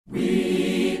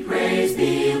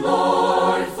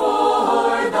Lord,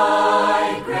 for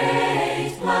thy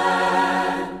great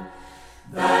plan,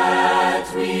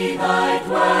 that we thy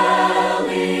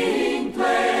dwelling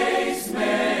place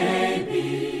may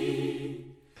be.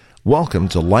 Welcome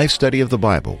to Life Study of the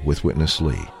Bible with Witness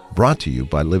Lee, brought to you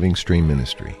by Living Stream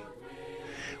Ministry.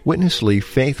 Witness Lee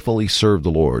faithfully served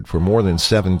the Lord for more than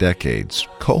 7 decades,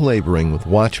 co-laboring with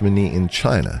Watchman Nee in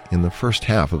China in the first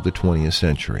half of the 20th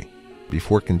century,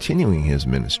 before continuing his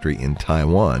ministry in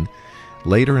Taiwan,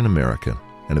 later in America,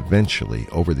 and eventually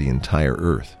over the entire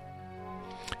earth.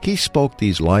 He spoke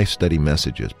these life study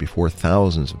messages before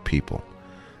thousands of people,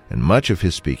 and much of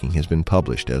his speaking has been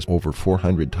published as over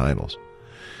 400 titles.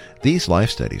 These life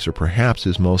studies are perhaps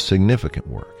his most significant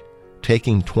work,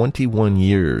 taking 21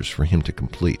 years for him to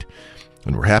complete,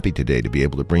 and we're happy today to be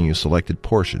able to bring you selected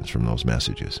portions from those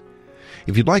messages.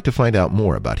 If you'd like to find out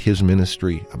more about his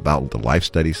ministry, about the life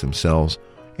studies themselves,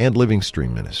 and Living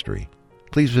Stream Ministry,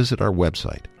 please visit our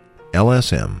website,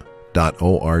 lsm.org,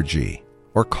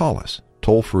 or call us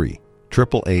toll-free,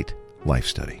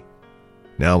 888-LIFE-STUDY.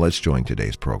 Now let's join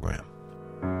today's program.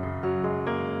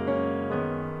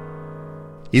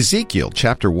 Ezekiel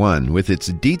chapter 1, with its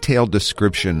detailed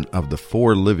description of the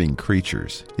 4 living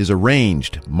creatures, is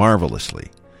arranged marvelously.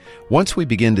 Once we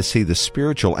begin to see the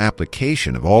spiritual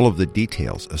application of all of the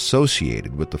details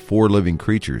associated with the 4 living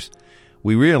creatures,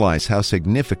 we realize how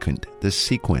significant this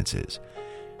sequence is.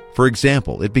 For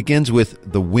example, it begins with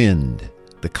the wind,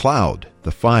 the cloud,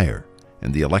 the fire,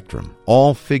 and the electrum.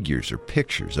 All figures or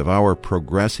pictures of our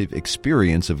progressive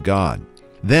experience of God.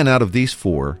 Then out of these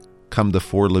 4, come the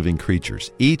 4 living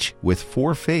creatures, each with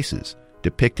 4 faces,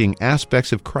 depicting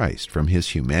aspects of Christ, from his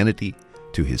humanity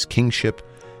to his kingship,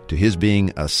 to his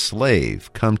being a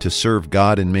slave come to serve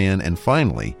God and man, and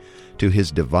finally, to his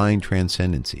divine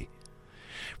transcendency.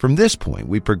 From this point,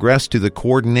 we progress to the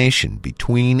coordination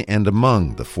between and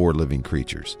among the 4 living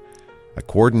creatures, a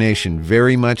coordination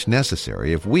very much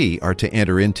necessary if we are to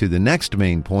enter into the next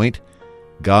main point,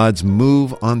 God's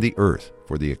move on the earth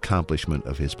for the accomplishment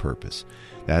of his purpose.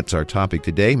 That's our topic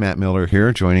today. Matt Miller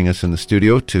here, joining us in the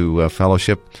studio to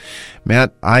fellowship.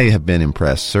 Matt, I have been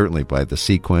impressed, certainly, by the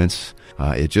sequence.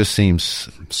 It just seems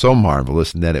so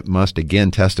marvelous that it must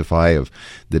again testify of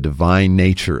the divine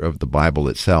nature of the Bible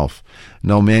itself.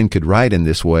 No man could write in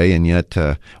this way, and yet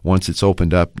once it's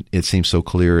opened up, it seems so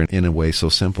clear and in a way so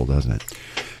simple, doesn't it?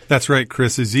 That's right,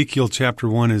 Chris. Ezekiel chapter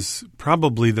 1 is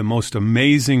probably the most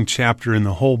amazing chapter in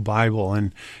the whole Bible,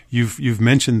 and you've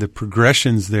mentioned the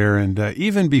progressions there, and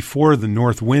even before the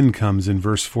north wind comes in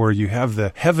verse 4, you have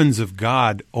the heavens of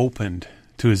God opened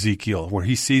to Ezekiel, where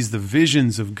he sees the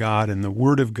visions of God, and the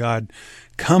word of God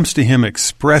comes to him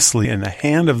expressly, and the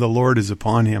hand of the Lord is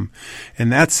upon him.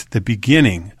 And that's the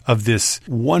beginning of this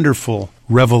wonderful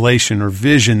revelation or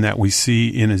vision that we see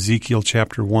in Ezekiel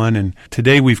chapter 1. And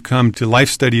today we've come to Life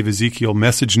Study of Ezekiel,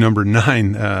 message number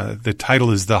 9. The title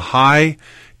is The High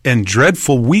and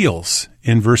Dreadful Wheels,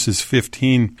 in verses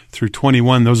 15 through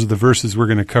 21. Those are the verses we're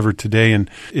going to cover today. And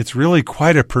it's really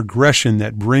quite a progression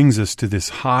that brings us to this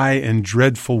high and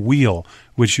dreadful wheel,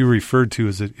 which you referred to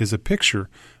as a picture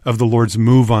of the Lord's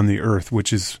move on the earth,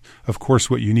 which is, of course,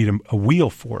 what you need a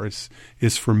wheel for,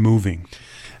 is for moving.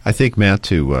 I think, Matt,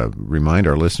 to remind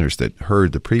our listeners that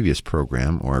heard the previous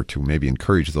program, or to maybe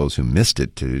encourage those who missed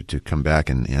it to come back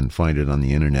and find it on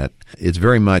the Internet, it's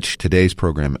very much today's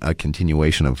program a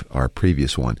continuation of our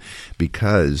previous one,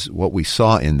 because what we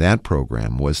saw in that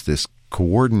program was this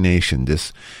coordination,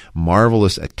 this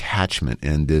marvelous attachment,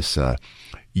 and this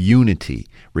unity,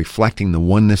 reflecting the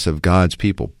oneness of God's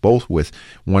people, both with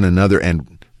one another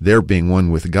and their being one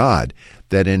with God,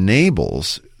 that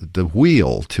enables the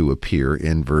wheel to appear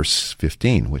in verse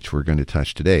 15, which we're going to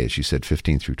touch today, as you said,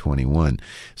 15 through 21.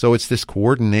 So it's this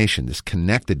coordination, this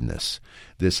connectedness,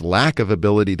 this lack of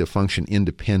ability to function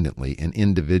independently and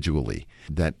individually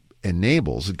that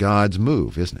enables God's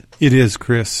move, isn't it? It is,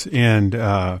 Chris, and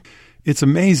it's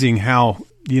amazing how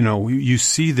you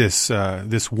see this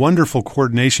wonderful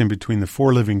coordination between the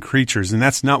 4 living creatures, and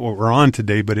that's not what we're on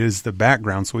today, but it is the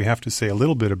background, so we have to say a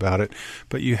little bit about it.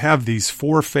 But you have these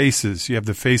 4 faces. You have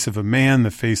the face of a man,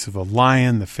 the face of a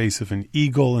lion, the face of an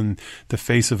eagle, and the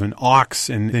face of an ox,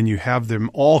 and then you have them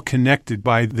all connected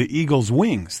by the eagle's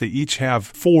wings. They each have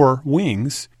 4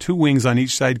 wings, 2 wings on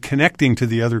each side connecting to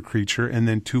the other creature, and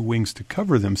then 2 wings to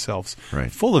cover themselves.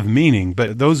 Right. Full of meaning,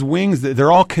 but those wings,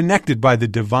 they're all connected by the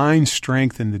divine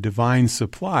strength and the divine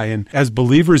supply. And as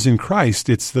believers in Christ,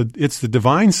 it's the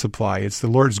divine supply. It's the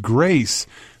Lord's grace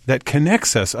that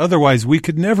connects us. Otherwise, we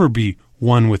could never be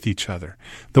one with each other.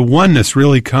 The oneness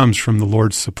really comes from the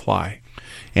Lord's supply.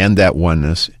 And that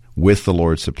oneness with the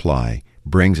Lord's supply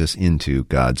brings us into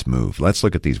God's move. Let's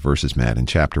look at these verses, Matt, in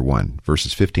chapter 1,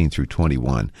 verses 15 through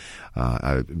 21.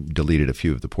 I deleted a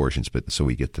few of the portions, but so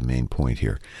we get the main point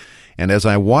here. And as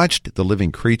I watched the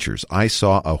living creatures, I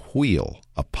saw a wheel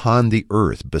upon the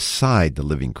earth beside the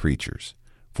living creatures,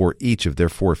 for each of their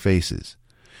 4 faces.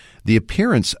 The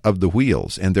appearance of the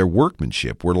wheels and their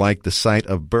workmanship were like the sight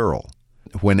of beryl.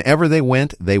 Whenever they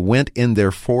went in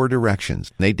their 4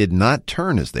 directions. They did not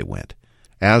turn as they went.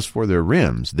 As for their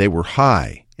rims, they were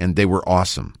high, and they were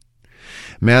awesome.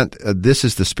 Matt, this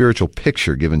is the spiritual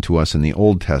picture given to us in the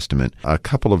Old Testament. A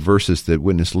couple of verses that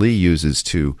Witness Lee uses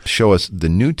to show us the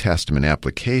New Testament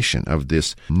application of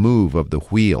this move of the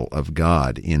wheel of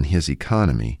God in His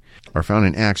economy are found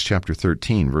in Acts chapter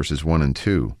 13, verses 1 and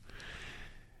 2.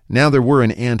 Now there were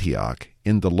in Antioch,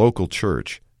 in the local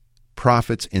church,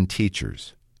 prophets and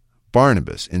teachers,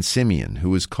 Barnabas and Simeon, who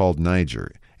was called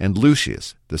Niger, and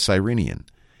Lucius the Cyrenian,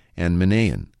 and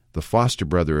Manaen, the foster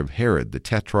brother of Herod the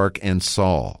Tetrarch, and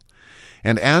Saul.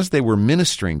 And as they were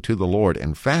ministering to the Lord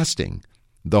and fasting,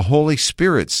 the Holy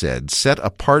Spirit said, Set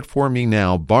apart for me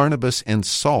now Barnabas and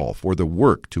Saul for the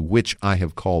work to which I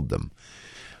have called them.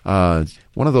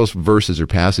 One of those verses or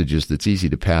passages that's easy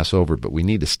to pass over, but we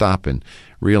need to stop and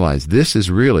realize this is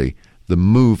really the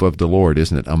move of the Lord,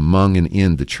 isn't it, among and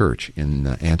in the church in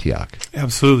Antioch?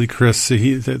 Absolutely, Chris.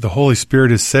 The Holy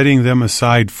Spirit is setting them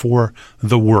aside for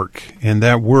the work, and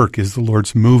that work is the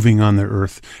Lord's moving on the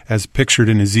earth, as pictured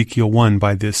in Ezekiel 1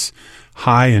 by this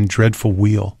high and dreadful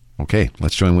wheel. Okay,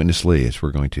 let's join Witness Lee as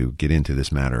we're going to get into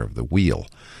this matter of the wheel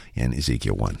in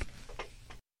Ezekiel 1.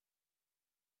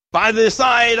 By the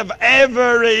side of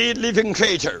every living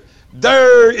creature,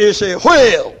 there is a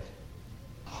wheel.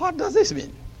 What does this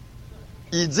mean?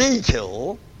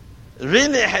 Ezekiel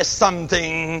really has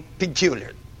something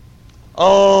peculiar.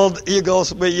 All the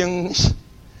eagle's wings,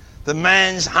 the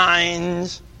man's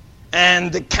hinds,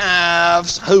 and the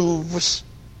calf's hooves.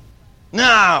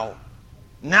 Now,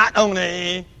 not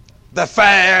only the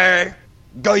fire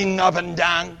going up and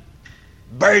down,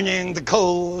 burning the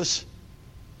coals,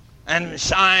 and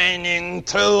shining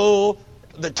through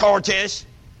the torches,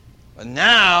 but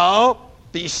now,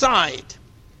 beside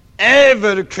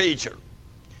every creature,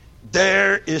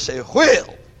 there is a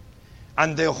wheel,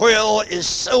 and the wheel is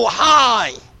so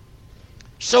high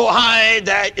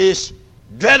that is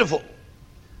dreadful.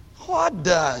 What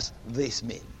does this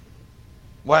mean?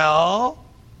 Well,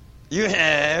 you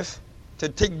have to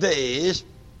take this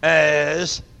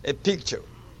as a picture.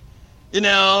 You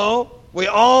know, we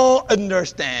all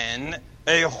understand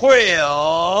a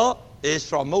wheel is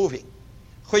for moving.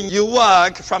 When you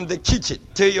walk from the kitchen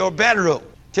to your bedroom,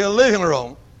 to the living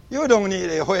room, you don't need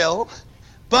a wheel.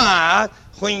 But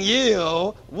when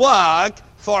you walk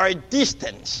for a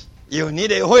distance, you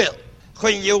need a wheel.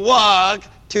 When you walk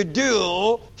to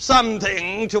do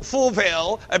something to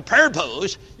fulfill a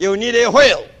purpose, you need a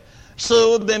wheel.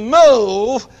 So the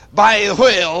move by a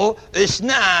wheel is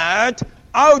not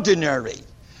ordinary,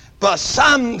 but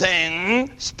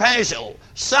something special,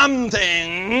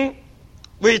 something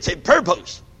with a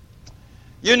purpose.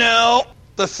 You know,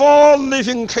 the 4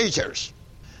 living creatures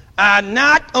are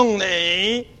not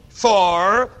only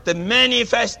for the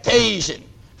manifestation,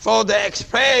 for the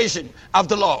expression of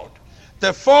the Lord.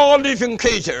 The 4 living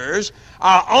creatures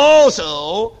are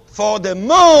also for the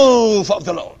move of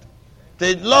the Lord.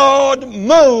 The Lord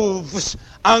moves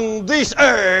on this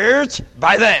earth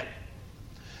by them.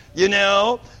 You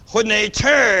know, when a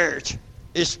church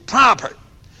is proper,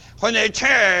 when a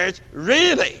church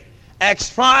really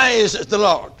expresses the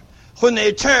Lord, when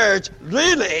a church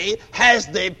really has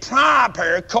the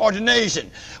proper coordination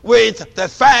with the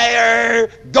fire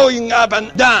going up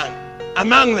and down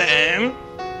among them,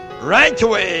 right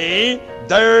away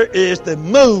there is the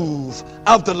move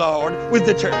of the Lord with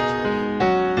the church.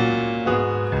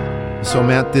 So,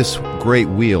 Matt, this great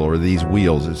wheel, or these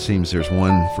wheels, it seems there's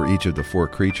one for each of the 4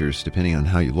 creatures, depending on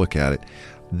how you look at it.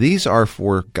 These are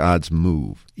for God's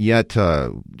move. Yet,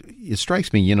 it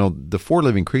strikes me, you know, the 4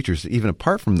 living creatures, even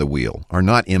apart from the wheel, are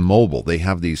not immobile. They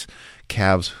have these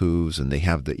calves' hooves and they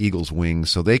have the eagle's wings,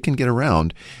 so they can get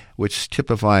around, which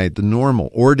typify the normal,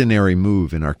 ordinary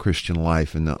move in our Christian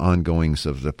life and the ongoings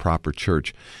of the proper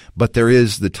church. But there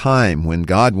is the time when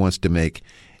God wants to make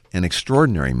an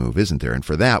extraordinary move, isn't there? And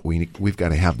for that, we've got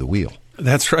to have the wheel.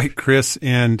 That's right, Chris.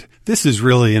 And this is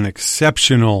really an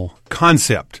exceptional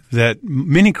concept that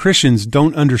many Christians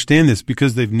don't understand this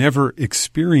because they've never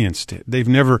experienced it. They've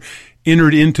never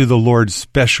entered into the Lord's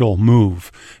special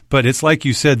move. But it's like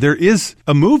you said, there is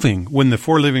a moving when the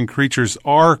 4 living creatures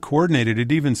are coordinated.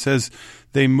 It even says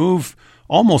they move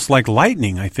almost like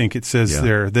lightning, I think it says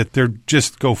there, that they're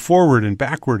just go forward and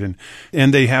backward,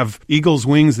 and they have eagle's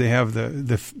wings, they have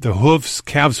the hoofs,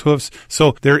 calves' hoofs.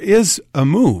 So there is a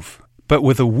move, but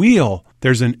with a wheel,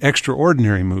 there's an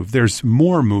extraordinary move. There's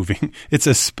more moving. It's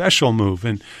a special move.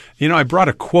 And, I brought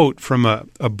a quote from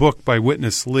a book by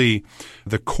Witness Lee,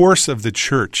 The Course of the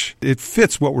Church. It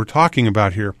fits what we're talking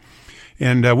about here.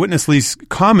 And Witness Lee's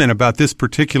comment about this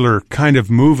particular kind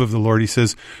of move of the Lord, he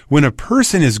says, when a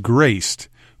person is graced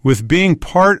with being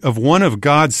part of one of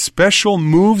God's special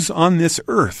moves on this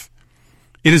earth,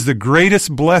 it is the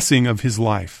greatest blessing of his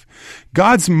life.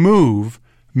 God's move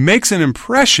makes an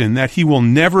impression that he will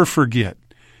never forget,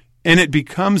 and it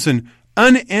becomes an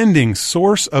unending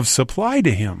source of supply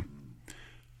to him.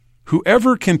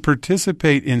 Whoever can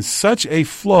participate in such a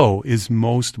flow is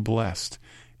most blessed.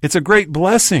 It's a great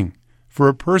blessing for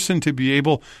a person to be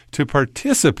able to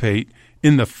participate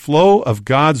in the flow of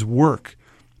God's work,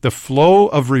 the flow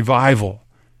of revival,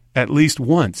 at least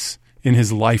once in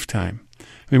his lifetime.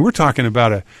 I mean, we're talking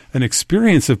about an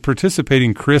experience of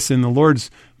participating, Chris, in the Lord's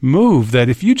move, that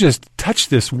if you just touch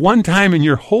this one time in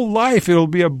your whole life, it'll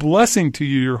be a blessing to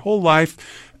you your whole life,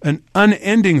 an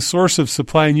unending source of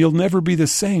supply, and you'll never be the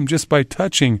same just by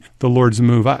touching the Lord's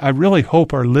move. I really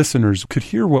hope our listeners could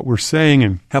hear what we're saying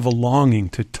and have a longing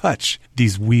to touch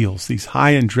these wheels, these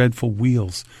high and dreadful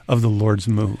wheels of the Lord's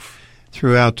move.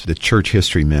 Throughout the church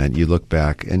history, Matt, you look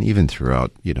back, and even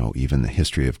throughout, even the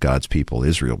history of God's people,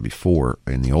 Israel, before,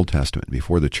 in the Old Testament,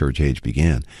 before the church age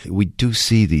began, we do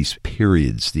see these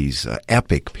periods, these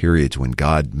epic periods when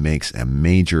God makes a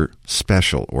major,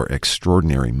 special, or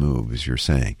extraordinary move, as you're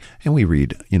saying. And we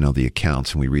read, the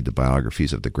accounts, and we read the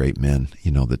biographies of the great men,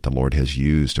 that the Lord has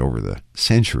used over the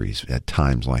centuries at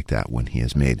times like that when he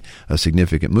has made a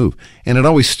significant move. And it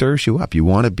always stirs you up. You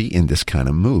want to be in this kind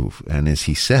of move. And as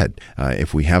he said,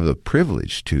 if we have the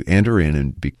privilege to enter in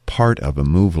and be part of a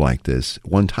move like this,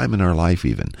 one time in our life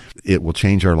even, it will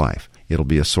change our life. It'll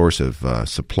be a source of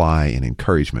supply and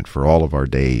encouragement for all of our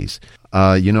days.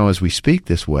 As we speak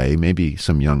this way, maybe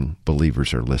some young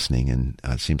believers are listening, and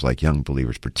it seems like young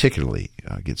believers particularly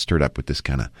get stirred up with this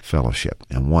kind of fellowship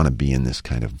and want to be in this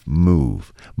kind of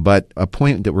move. But a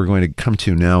point that we're going to come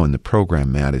to now in the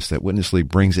program, Matt, is that Witness Lee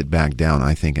brings it back down,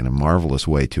 I think, in a marvelous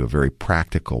way to a very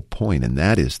practical point, and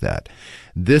that is that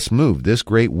this move, this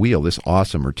great wheel, this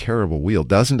awesome or terrible wheel,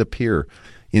 doesn't appear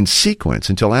in sequence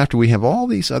until after we have all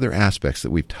these other aspects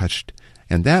that we've touched.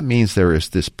 And that means there is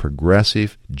this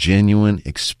progressive, genuine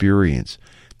experience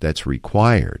that's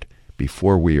required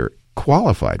before we are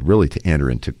qualified really to enter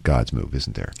into God's move,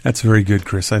 isn't there? That's very good,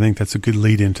 Chris. I think that's a good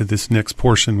lead into this next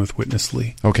portion with Witness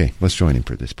Lee. Okay, let's join him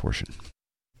for this portion.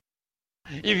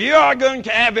 If you are going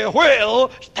to have a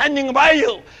wheel standing by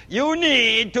you, you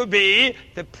need to be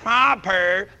the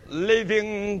proper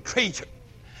living creature.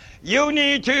 You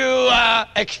need to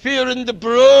experience the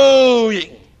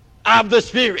brewing of the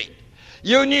Spirit.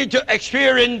 You need to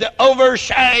experience the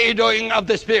overshadowing of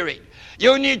the Spirit.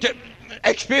 You need to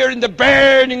experience the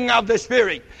burning of the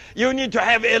Spirit. You need to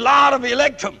have a lot of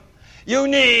electrum. You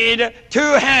need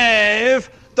to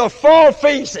have the four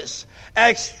faces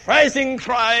expressing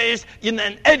Christ in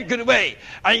an adequate way.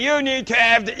 And you need to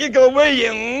have the eagle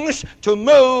wings to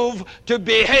move, to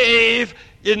behave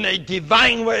in a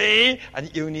divine way.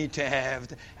 And you need to have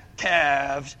the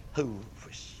calves'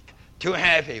 hooves to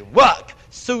have a walk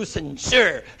so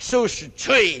sincere, so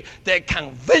straight, that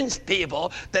convince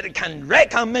people, that can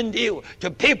recommend you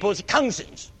to people's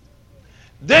conscience.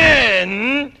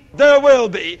 Then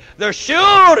there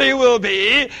surely will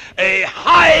be a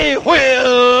high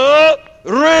wheel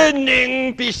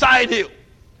running beside you.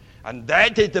 And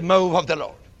that is the move of the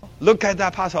Lord. Look at the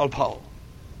Apostle Paul.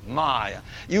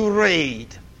 You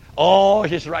read all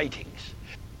his writings.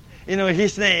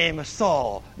 His name,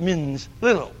 Saul, means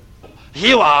little.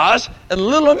 He was a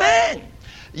little man.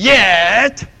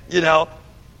 Yet,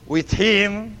 with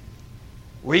him,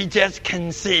 we just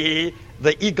can see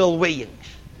the eagle wings.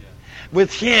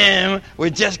 With him,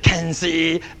 we just can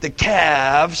see the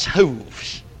calves'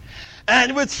 hooves.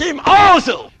 And with him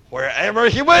also, wherever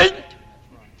he went,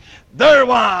 there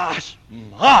was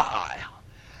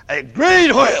a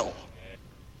great wheel.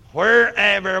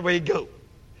 Wherever we go,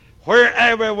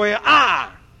 wherever we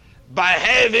are, by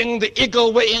having the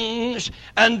eagle wings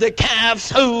and the calf's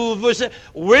hooves,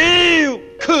 we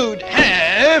could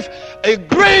have a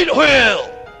great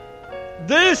wheel.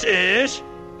 This is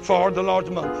for the Lord's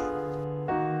move.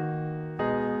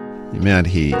 Matt,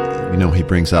 he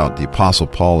brings out the Apostle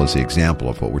Paul as the example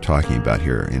of what we're talking about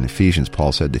here. In Ephesians,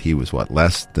 Paul said that he was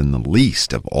less than the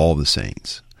least of all the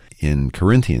saints. In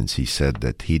Corinthians, he said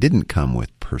that he didn't come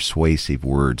with persuasive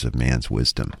words of man's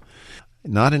wisdom.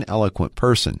 not an eloquent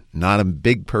person, not a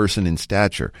big person in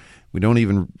stature. We don't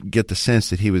even get the sense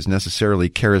that he was necessarily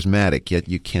charismatic, yet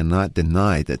you cannot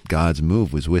deny that God's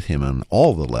move was with him on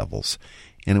all the levels.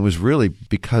 And it was really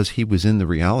because he was in the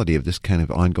reality of this kind of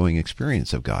ongoing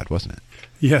experience of God, wasn't it?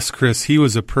 Yes, Chris, he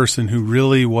was a person who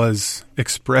really was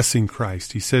expressing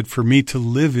Christ. He said, "For me to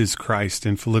live is Christ,"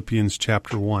 in Philippians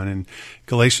chapter 1. And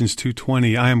Galatians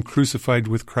 2:20, "I am crucified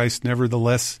with Christ,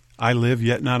 nevertheless I live,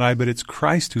 yet not I, but it's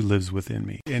Christ who lives within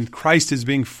me." And Christ is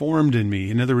being formed in me.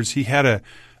 In other words, he had a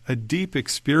deep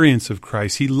experience of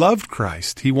Christ. He loved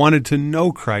Christ. He wanted to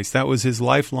know Christ. That was his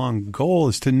lifelong goal,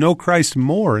 is to know Christ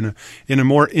more in a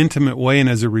more intimate way. And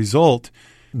as a result,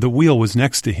 the wheel was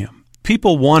next to him.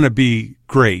 People want to be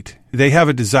great. They have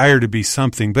a desire to be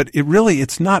something, but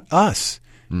it's not us.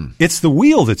 It's the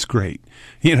wheel that's great.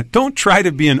 Don't try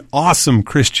to be an awesome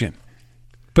Christian,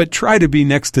 but try to be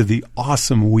next to the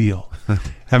awesome wheel.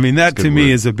 I mean, that to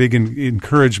me is a big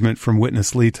encouragement from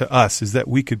Witness Lee to us, is that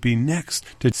we could be next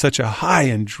to such a high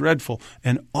and dreadful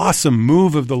and awesome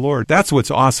move of the Lord. That's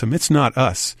what's awesome. It's not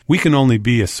us. We can only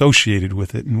be associated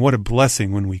with it, and what a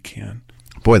blessing when we can.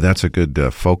 Boy, that's a good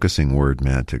focusing word,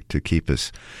 Matt, to keep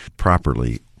us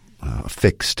properly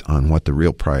fixed on what the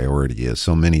real priority is.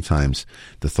 So many times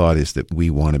the thought is that we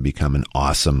want to become an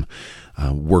awesome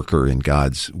worker in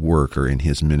God's work or in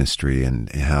his ministry and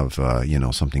have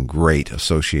something great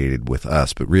associated with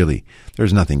us. But really,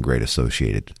 there's nothing great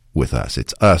associated with us.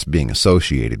 It's us being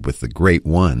associated with the great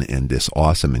one and this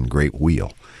awesome and great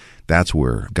wheel. That's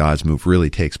where God's move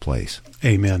really takes place.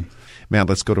 Amen. Matt,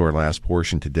 let's go to our last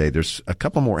portion today. There's a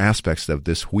couple more aspects of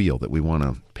this wheel that we want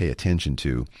to pay attention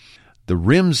to. The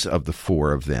rims of the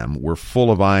four of them were full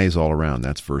of eyes all around.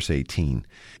 That's verse 18.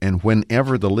 And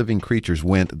whenever the living creatures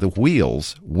went, the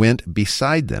wheels went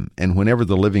beside them. And whenever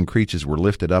the living creatures were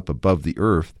lifted up above the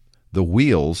earth, the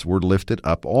wheels were lifted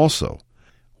up also.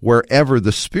 Wherever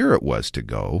the Spirit was to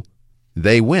go,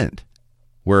 they went.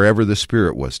 Wherever the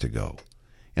Spirit was to go.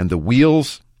 And the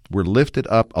wheels were lifted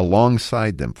up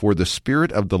alongside them, for the spirit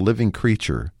of the living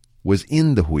creature was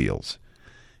in the wheels.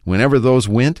 Whenever those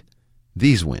went,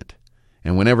 these went.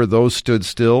 And whenever those stood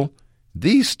still,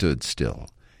 these stood still.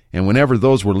 And whenever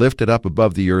those were lifted up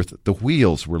above the earth, the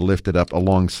wheels were lifted up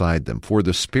alongside them, for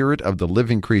the spirit of the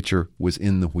living creature was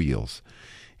in the wheels.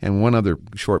 And one other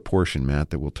short portion, Matt,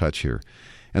 that we'll touch here.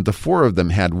 And the four of them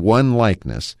had one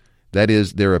likeness, that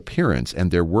is, their appearance and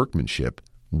their workmanship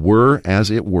were,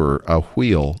 as it were, a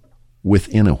wheel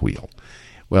within a wheel.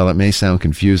 Well, it may sound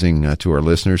confusing to our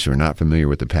listeners who are not familiar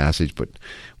with the passage, but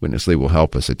Witness Lee will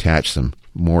help us attach some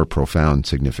more profound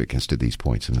significance to these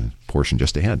points in the portion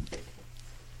just ahead.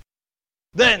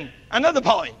 Then, another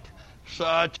point.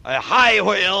 Such a high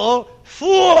wheel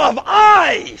full of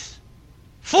eyes.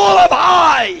 Full of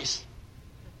eyes.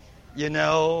 In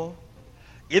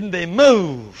the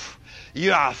move,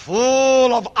 you are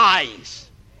full of eyes.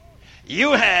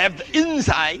 You have the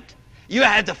insight, you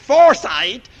have the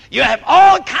foresight, you have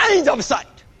all kinds of sight.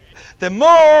 The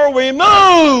more we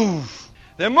move,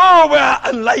 the more we are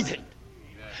enlightened.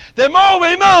 The more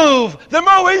we move, the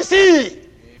more we see.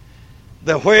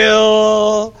 The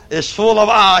wheel is full of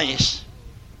eyes.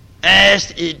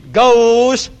 As it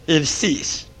goes, it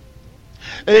sees.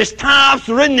 It stops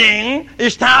running, it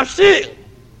stops seeing.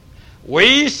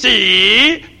 We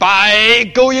see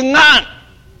by going on.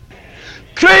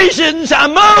 Christians are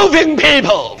moving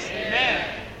people. Amen.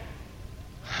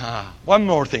 One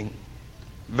more thing.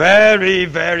 Very,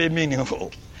 very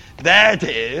meaningful. That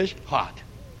is what?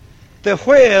 The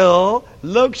wheel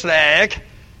looks like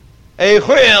a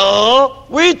wheel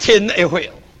within a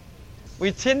wheel.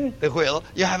 Within the wheel,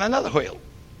 you have another wheel.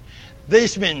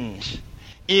 This means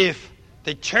if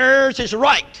the church is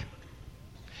right,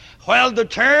 while the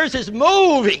church is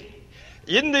moving,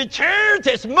 in the church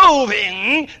is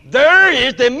moving, there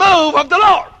is the move of the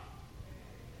Lord.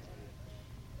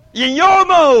 In your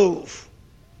move,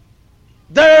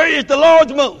 there is the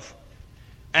Lord's move.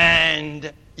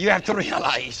 And you have to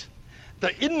realize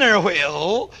the inner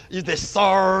wheel is the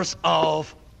source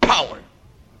of power.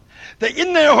 The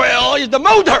inner wheel is the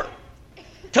motor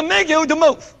to make you to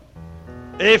move.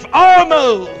 If our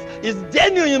move is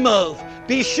genuine move,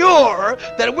 be sure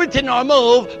that within our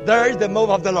move, there is the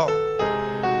move of the Lord.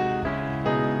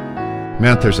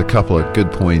 Matt, there's a couple of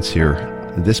good points here.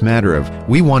 This matter of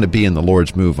we want to be in the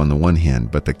Lord's move on the one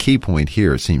hand, but the key point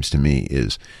here, it seems to me,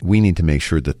 is we need to make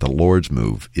sure that the Lord's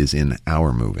move is in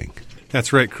our moving.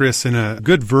 That's right, Chris. And a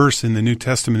good verse in the New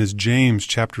Testament is James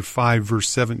chapter 5, verse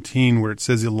 17, where it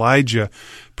says Elijah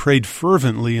prayed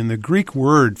fervently. And the Greek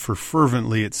word for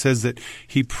fervently, it says that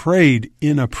he prayed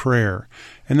in a prayer.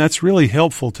 And that's really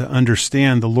helpful to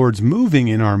understand the Lord's moving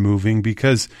in our moving,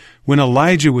 because when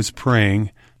Elijah was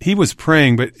praying, he was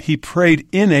praying, but he prayed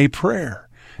in a prayer.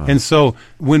 And so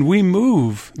when we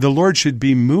move, the Lord should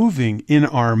be moving in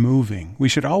our moving. We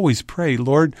should always pray,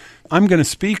 Lord, I'm going to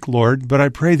speak, Lord, but I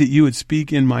pray that you would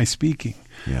speak in my speaking.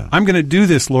 Yeah. I'm going to do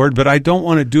this, Lord, but I don't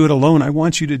want to do it alone. I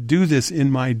want you to do this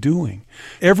in my doing.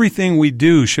 Everything we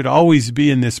do should always be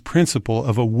in this principle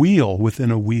of a wheel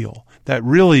within a wheel. That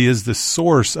really is the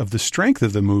source of the strength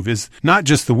of the move, is not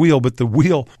just the wheel, but the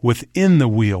wheel within the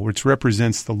wheel, which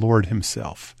represents the Lord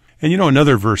himself. And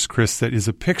another verse, Chris, that is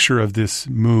a picture of this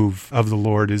move of the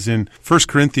Lord is in 1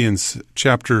 Corinthians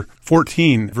chapter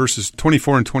 14, verses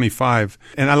 24 and 25.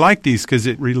 And I like these because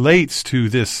it relates to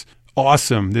this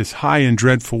awesome, this high and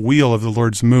dreadful wheel of the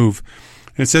Lord's move.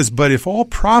 And it says, but if all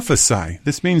prophesy,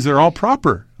 this means they're all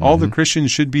proper. All the Christians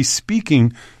should be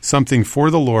speaking something for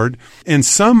the Lord. And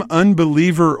some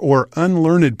unbeliever or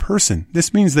unlearned person,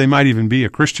 this means they might even be a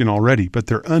Christian already, but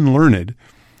they're unlearned,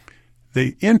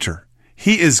 they enter.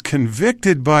 He is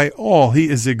convicted by all. He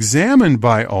is examined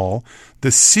by all. The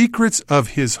secrets of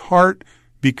his heart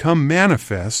become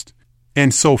manifest.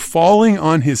 And so falling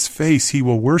on his face, he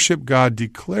will worship God,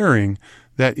 declaring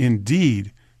that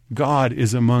indeed God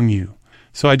is among you.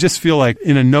 So I just feel like,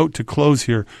 in a note to close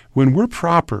here, when we're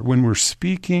proper, when we're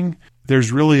speaking,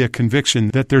 there's really a conviction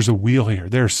that there's a wheel here.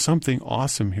 There's something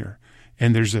awesome here.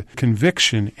 And there's a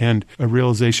conviction and a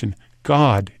realization,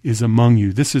 God is among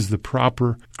you. This is the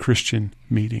proper Christian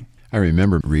meeting. I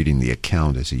remember reading the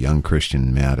account as a young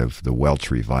Christian, Matt, of the Welsh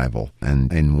revival.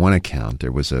 And in one account,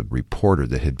 there was a reporter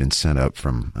that had been sent up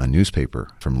from a newspaper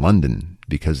from London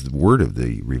because the word of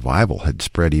the revival had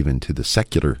spread even to the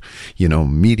secular,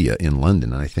 media in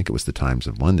London. And I think it was the Times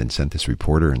of London sent this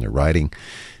reporter, and they're writing,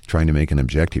 trying to make an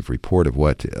objective report of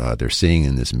what they're seeing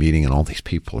in this meeting, and all these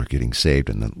people are getting saved.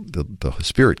 And the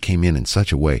Spirit came in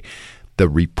such a way. The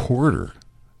reporter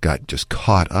got just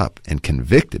caught up and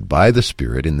convicted by the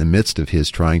Spirit in the midst of his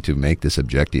trying to make this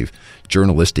objective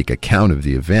journalistic account of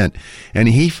the event, and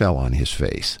he fell on his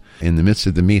face in the midst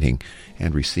of the meeting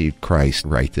and received Christ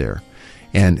right there.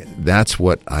 And that's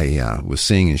what I was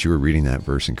seeing as you were reading that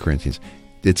verse in Corinthians.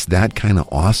 It's that kind of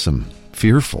awesome,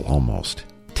 fearful almost,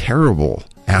 terrible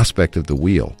aspect of the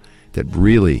wheel that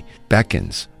really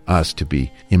beckons us to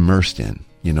be immersed in.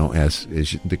 As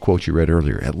the quote you read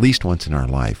earlier, at least once in our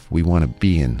life, we want to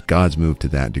be in God's move to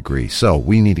that degree. So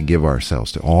we need to give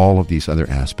ourselves to all of these other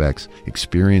aspects,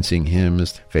 experiencing Him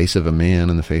as the face of a man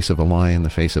and the face of a lion,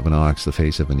 the face of an ox, the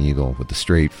face of an eagle, with the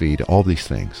straight feet. All these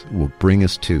things will bring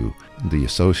us to the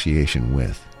association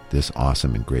with this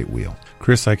awesome and great wheel.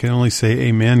 Chris, I can only say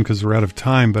amen because we're out of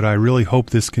time, but I really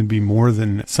hope this can be more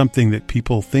than something that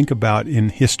people think about in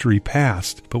history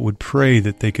past, but would pray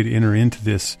that they could enter into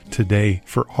this today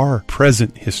for our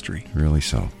present history. Really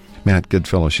so. Matt, good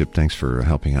fellowship. Thanks for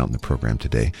helping out in the program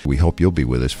today. We hope you'll be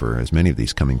with us for as many of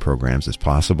these coming programs as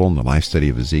possible in the Life Study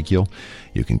of Ezekiel.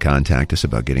 You can contact us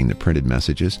about getting the printed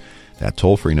messages. That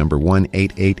toll-free number,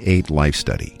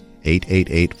 1-888-LIFE-STUDY,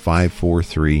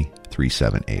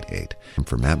 888-543-3788. And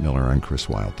for Matt Miller, I'm Chris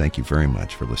Wilde. Thank you very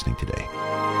much for listening today.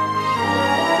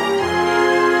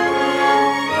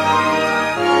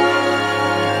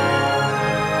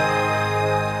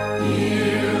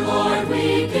 Dear Lord,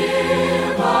 we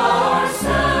give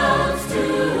ourselves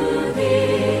to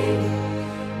Thee.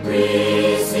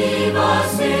 Receive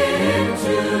us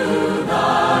into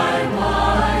Thy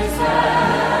wise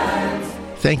hands.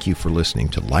 Thank you for listening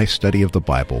to Life Study of the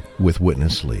Bible with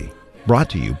Witness Lee, brought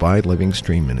to you by Living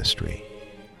Stream Ministry.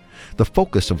 The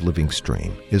focus of Living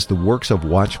Stream is the works of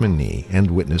Watchman Nee and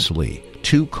Witness Lee,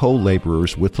 two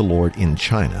co-laborers with the Lord in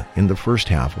China in the first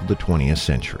half of the 20th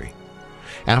century.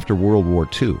 After World War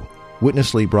II,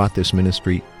 Witness Lee brought this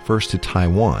ministry first to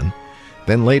Taiwan,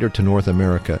 then later to North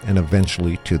America, and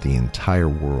eventually to the entire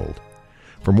world.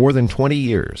 For more than 20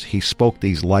 years, he spoke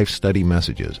these life study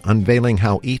messages, unveiling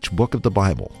how each book of the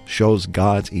Bible shows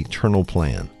God's eternal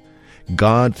plan.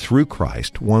 God, through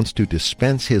Christ, wants to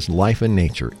dispense His life and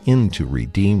nature into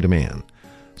redeemed man,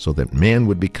 so that man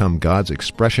would become God's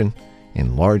expression,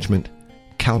 enlargement,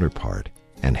 counterpart,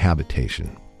 and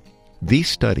habitation. These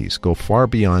studies go far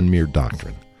beyond mere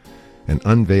doctrine and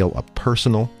unveil a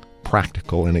personal,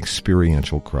 practical, and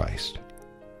experiential Christ.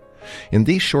 In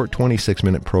these short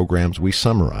 26-minute programs, we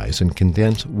summarize and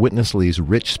condense Witness Lee's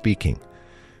rich speaking.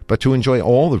 But to enjoy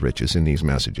all the riches in these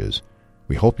messages,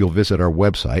 we hope you'll visit our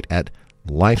website at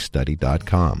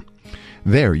lifestudy.com.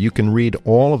 There you can read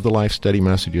all of the Life Study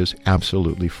messages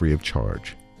absolutely free of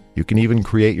charge. You can even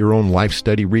create your own Life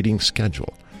Study reading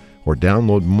schedule or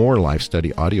download more Life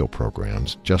Study audio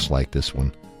programs just like this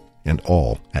one and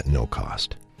all at no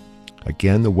cost.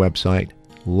 Again, the website,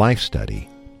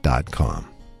 lifestudy.com.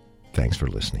 Thanks for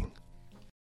listening.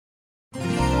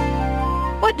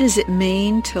 What does it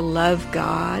mean to love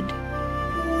God?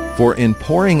 For in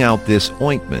pouring out this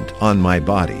ointment on my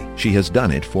body, she has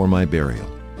done it for my burial.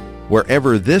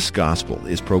 Wherever this gospel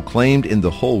is proclaimed in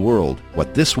the whole world,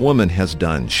 what this woman has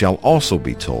done shall also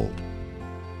be told.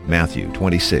 Matthew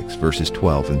 26, verses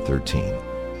 12 and 13.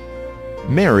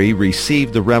 Mary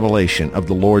received the revelation of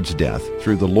the Lord's death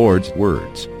through the Lord's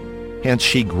words. Hence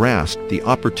she grasped the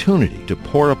opportunity to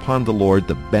pour upon the Lord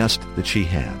the best that she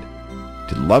had.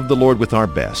 To love the Lord with our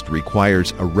best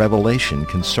requires a revelation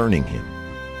concerning Him.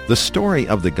 The story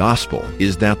of the gospel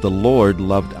is that the Lord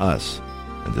loved us,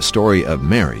 and the story of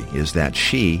Mary is that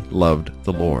she loved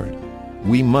the Lord.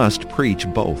 We must preach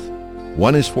both.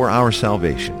 One is for our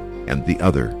salvation, and the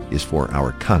other is for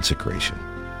our consecration.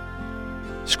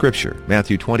 Scripture,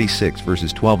 Matthew 26,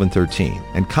 verses 12 and 13,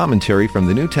 and commentary from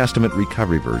the New Testament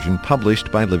Recovery Version published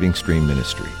by Living Stream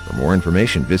Ministry. For more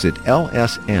information, visit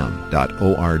lsm.org.